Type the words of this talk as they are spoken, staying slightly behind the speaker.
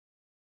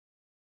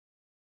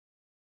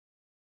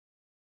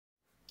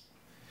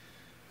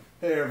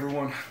Hey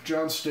everyone,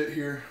 John Stitt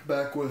here,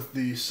 back with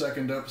the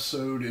second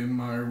episode in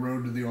my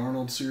Road to the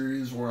Arnold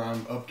series where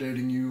I'm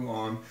updating you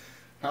on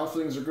how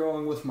things are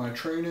going with my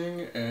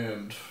training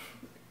and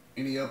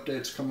any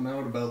updates coming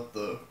out about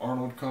the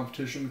Arnold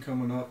competition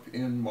coming up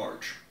in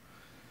March.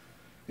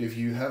 If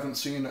you haven't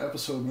seen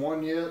episode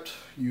 1 yet,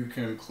 you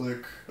can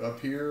click up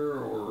here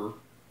or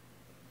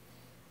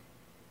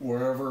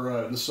wherever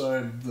I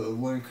decide the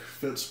link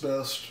fits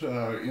best.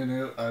 In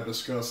it, I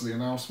discuss the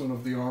announcement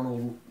of the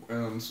Arnold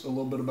and a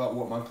little bit about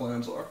what my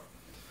plans are.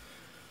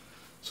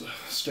 So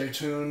stay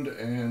tuned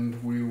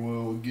and we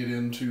will get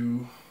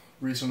into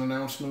recent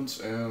announcements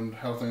and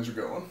how things are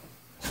going.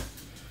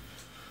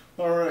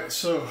 Alright,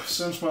 so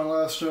since my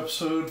last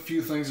episode, a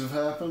few things have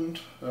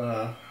happened.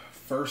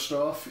 First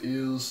off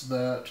is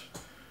that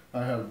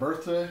I had a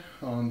birthday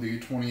on the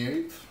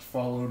 28th,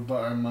 followed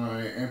by my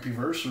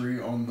anniversary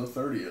on the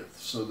 30th.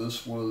 So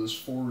this was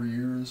 4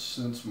 years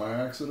since my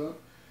accident.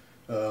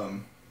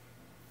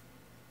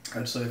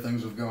 I'd say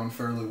things have gone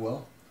fairly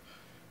well.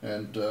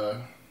 And,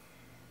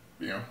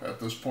 at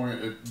this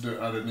point,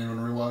 I didn't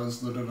even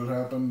realize that it had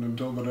happened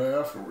until the day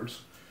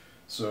afterwards.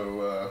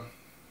 So,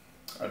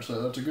 I'd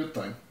say that's a good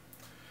thing.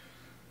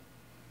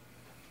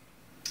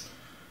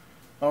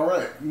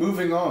 Alright,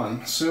 moving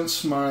on.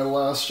 Since my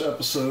last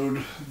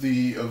episode,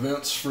 the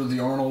events for the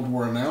Arnold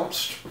were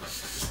announced,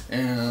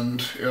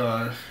 and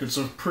it's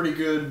a pretty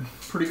good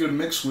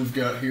mix we've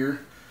got here.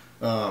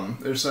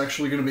 It's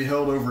actually going to be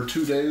held over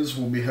 2 days.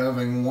 We'll be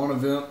having one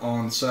event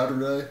on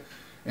Saturday,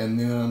 and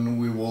then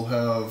we will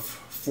have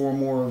 4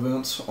 more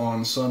events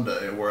on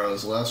Sunday,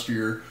 whereas last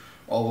year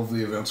all of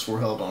the events were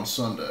held on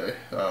Sunday.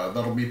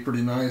 That'll be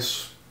pretty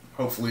nice.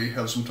 Hopefully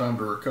have some time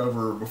to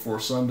recover before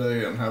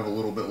Sunday and have a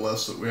little bit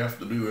less that we have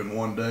to do in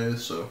 1 day,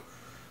 so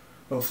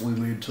hopefully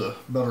lead to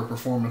better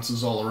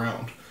performances all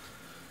around.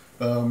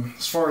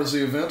 As far as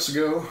the events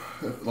go,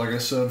 like I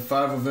said,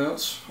 5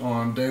 events.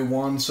 On day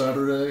 1,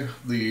 Saturday,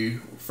 the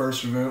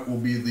first event will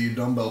be the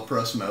dumbbell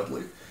press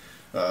medley.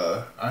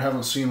 I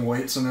haven't seen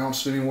weights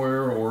announced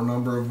anywhere or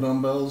number of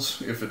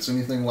dumbbells. If it's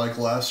anything like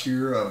last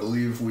year, I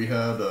believe we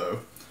had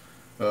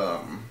I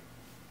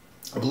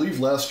believe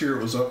last year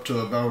it was up to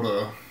about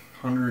a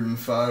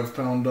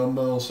 105-pound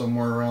dumbbell,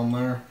 somewhere around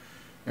there,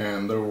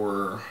 and there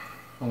were,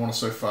 I want to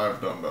say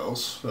 5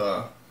 dumbbells.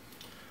 I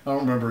don't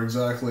remember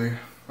exactly.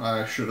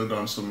 I should have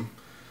done some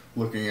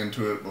looking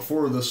into it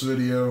before this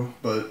video,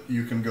 but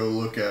you can go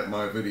look at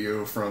my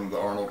video from the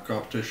Arnold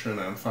competition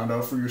and find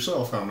out for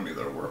yourself how many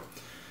there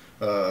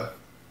were.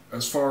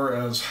 As far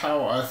as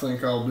how I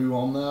think I'll do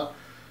on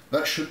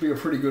that should be a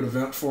pretty good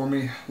event for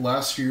me.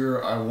 Last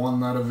year I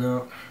won that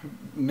event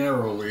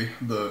narrowly.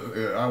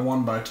 I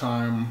won by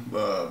time,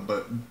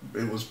 but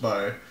it was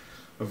by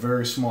a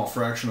very small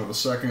fraction of a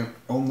second.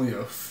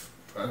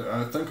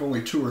 I think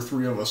only 2 or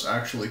 3 of us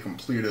actually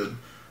completed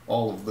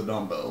all of the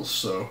dumbbells.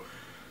 So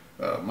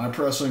my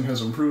pressing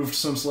has improved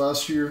since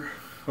last year.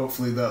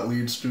 Hopefully that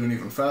leads to an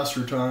even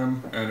faster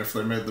time, and if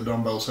they made the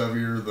dumbbells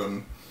heavier,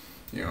 then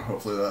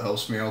hopefully that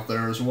helps me out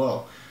there as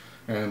well,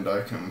 and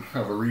I can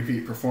have a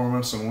repeat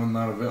performance and win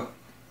that event.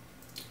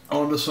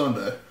 On to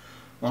Sunday.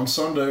 On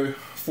Sunday,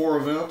 4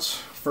 events.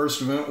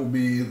 First event will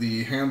be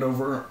the hand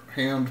over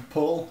hand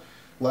pull.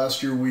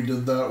 Last year we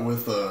did that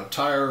with a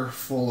tire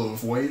full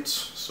of weights,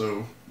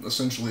 so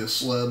essentially a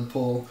sled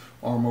pull,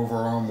 arm over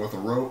arm with a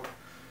rope.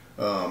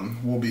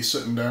 We'll be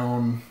sitting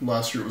down.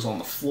 Last year it was on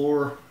the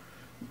floor.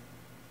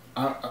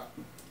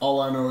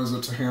 All I know is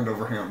it's a hand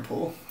over hand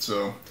pull,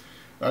 so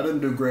I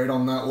didn't do great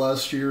on that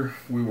last year.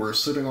 We were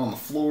sitting on the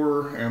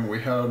floor and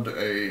we had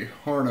a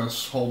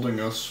harness holding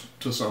us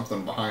to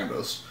something behind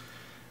us.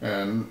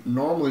 And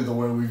normally the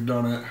way we've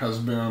done it has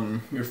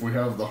been, if we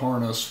have the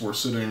harness, we're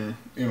sitting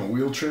in a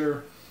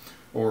wheelchair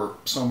or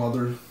some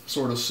other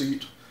sort of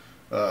seat.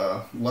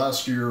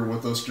 Last year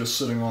with us just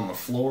sitting on the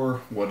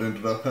floor, what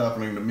ended up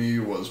happening to me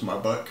was my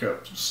butt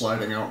kept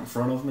sliding out in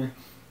front of me,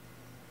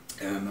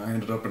 and I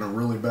ended up in a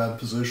really bad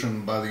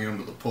position by the end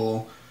of the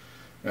pull,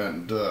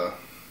 and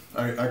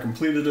I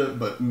completed it,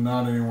 but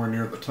not anywhere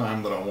near the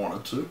time that I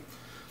wanted to.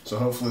 So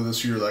hopefully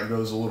this year that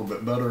goes a little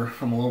bit better.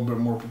 I'm a little bit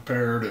more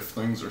prepared if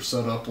things are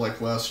set up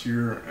like last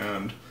year,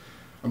 and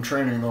I'm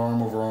training the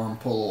arm over arm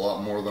pull a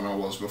lot more than I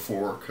was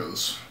before,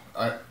 because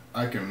I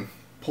can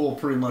pull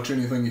pretty much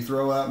anything you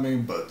throw at me,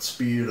 but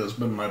speed has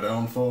been my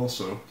downfall,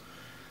 so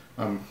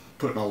I'm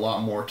putting a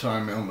lot more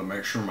time in to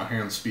make sure my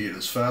hand speed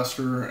is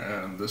faster,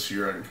 and this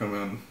year I can come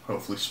in,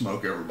 hopefully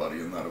smoke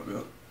everybody in that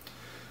event.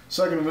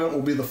 Second event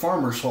will be the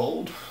farmer's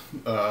hold.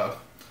 I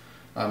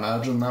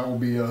imagine that will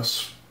be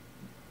us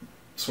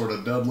sort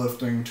of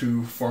deadlifting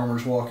 2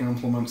 farmer's walking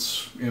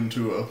implements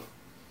into a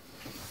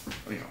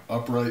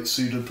upright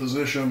seated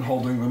position,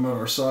 holding them at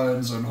our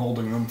sides and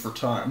holding them for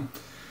time.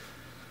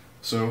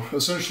 So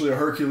essentially a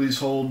Hercules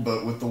hold,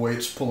 but with the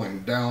weights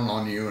pulling down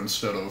on you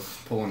instead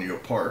of pulling you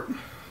apart.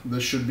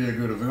 This should be a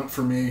good event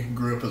for me.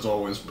 Grip has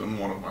always been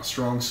one of my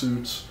strong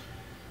suits,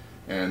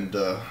 and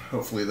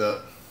hopefully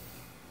that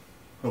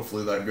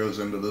goes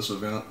into this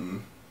event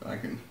and I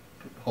can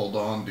hold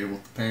on, deal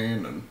with the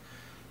pain, and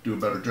do a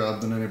better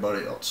job than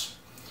anybody else.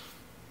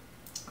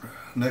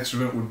 Next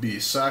event would be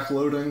sack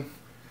loading.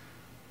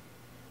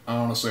 I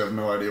honestly have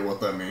no idea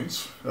what that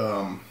means.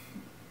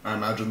 I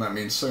imagine that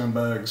means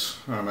sandbags.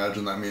 I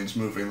imagine that means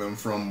moving them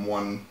from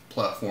one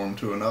platform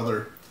to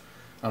another.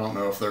 I don't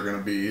know if they're going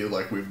to be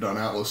like we've done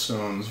Atlas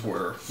stones,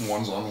 where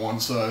one's on one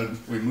side,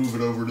 we move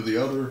it over to the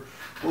other,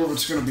 or if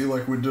it's going to be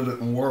like we did it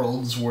in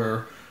Worlds,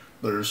 where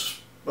there's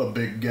a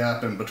big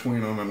gap in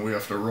between them and we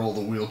have to roll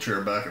the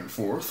wheelchair back and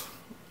forth.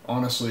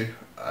 Honestly,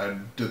 I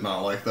did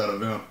not like that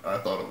event. I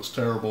thought it was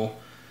terrible.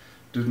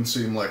 Didn't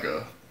seem like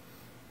a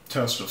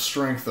test of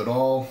strength at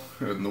all,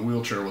 and the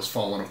wheelchair was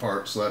falling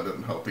apart, so that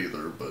didn't help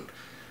either. But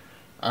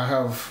I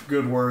have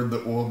good word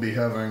that we'll be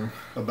having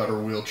a better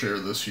wheelchair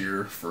this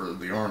year for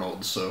the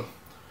Arnold, so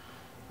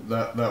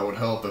that would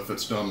help if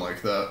it's done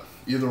like that.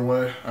 Either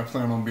way, I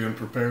plan on being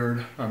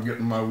prepared. I'm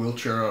getting my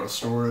wheelchair out of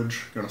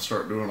storage, gonna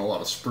start doing a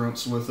lot of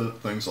sprints with it,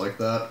 things like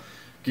that.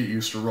 Get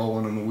used to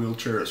rolling in the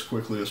wheelchair as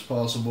quickly as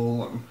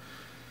possible and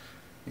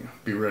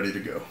be ready to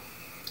go.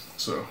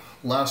 So,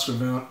 last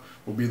event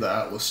will be the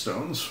Atlas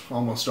stones.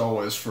 Almost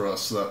always for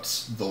us,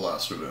 that's the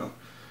last event.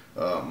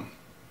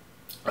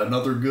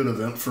 Another good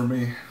event for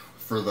me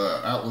for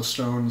the Atlas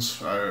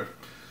stones.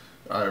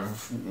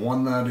 I've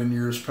won that in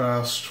years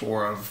past,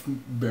 or I've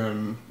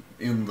been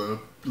in the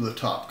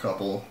top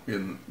couple,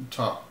 in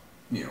top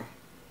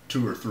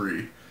 2 or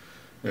 3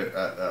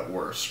 at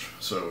worst.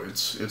 So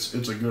it's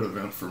a good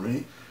event for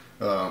me.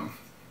 I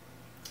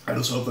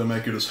just hope they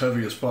make it as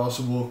heavy as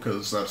possible,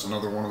 because that's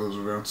another one of those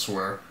events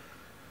where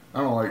I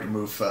don't like to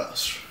move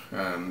fast,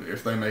 and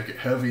if they make it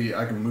heavy,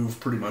 I can move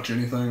pretty much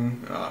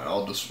anything.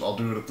 I'll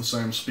do it at the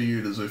same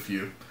speed as if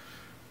you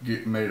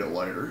made it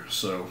lighter.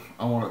 So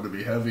I want it to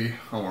be heavy.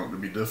 I want it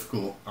to be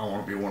difficult. I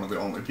want to be one of the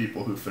only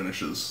people who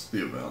finishes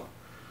the event.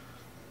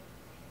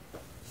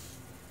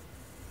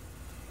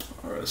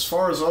 Alright, as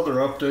far as other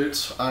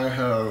updates, I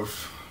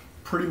have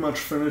pretty much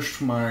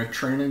finished my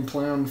training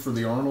plan for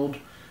the Arnold.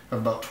 I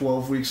have about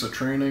 12 weeks of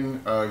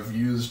training. I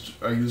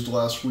used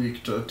last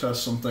week to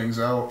test some things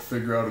out,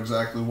 figure out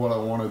exactly what I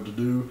wanted to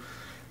do,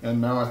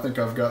 and now I think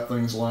I've got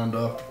things lined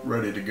up,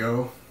 ready to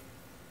go.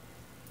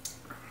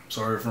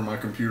 Sorry for my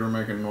computer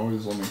making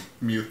noise. Let me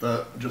mute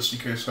that just in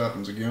case it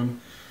happens again.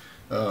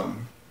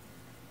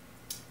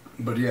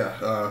 But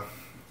yeah,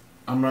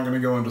 I'm not going to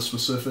go into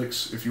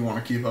specifics. If you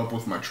want to keep up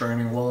with my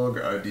training log,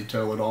 I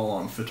detail it all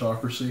on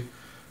Fitocracy.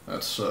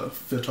 That's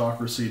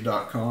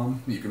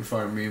fitocracy.com. You can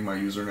find me. My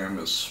username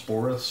is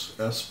Sporus,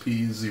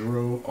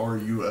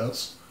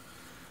 SP0RUS.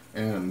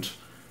 And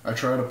I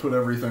try to put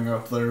everything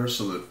up there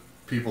so that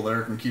people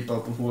there can keep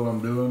up with what I'm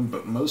doing,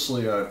 but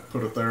mostly I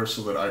put it there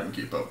so that I can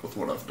keep up with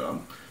what I've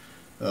done.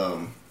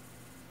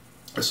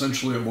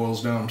 Essentially it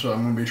boils down to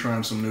I'm going to be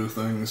trying some new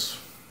things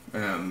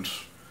and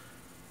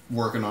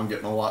working on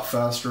getting a lot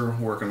faster,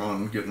 working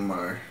on getting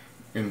my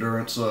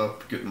endurance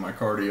up, getting my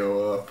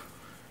cardio up,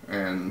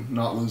 and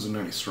not losing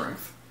any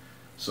strength.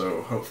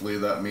 So hopefully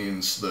that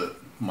means that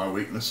my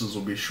weaknesses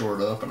will be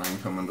shored up and I can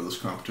come into this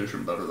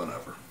competition better than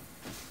ever.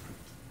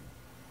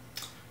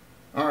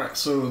 Alright,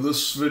 so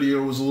this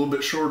video was a little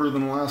bit shorter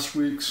than last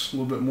week's, a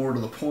little bit more to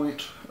the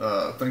point.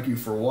 Thank you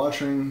for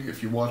watching.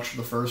 If you watched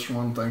the first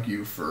one, thank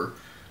you for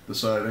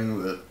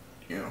deciding that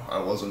I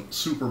wasn't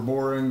super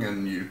boring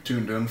and you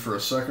tuned in for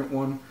a second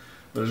one.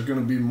 There's going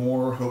to be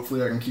more.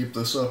 Hopefully I can keep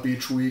this up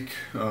each week.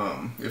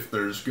 If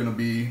there's going to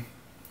be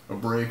a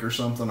break or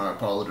something, I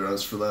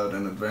apologize for that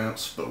in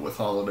advance, but with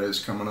holidays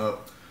coming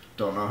up,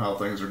 don't know how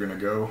things are going to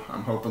go.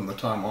 I'm hoping the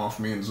time off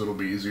means it'll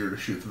be easier to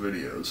shoot the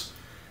videos.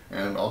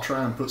 And I'll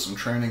try and put some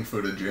training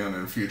footage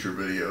in future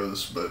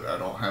videos, but I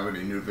don't have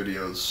any new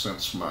videos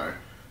since my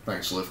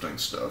thanks lifting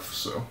stuff,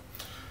 so.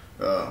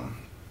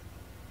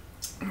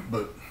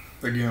 But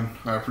again,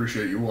 I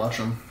appreciate you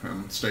watching,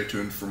 and stay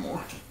tuned for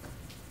more.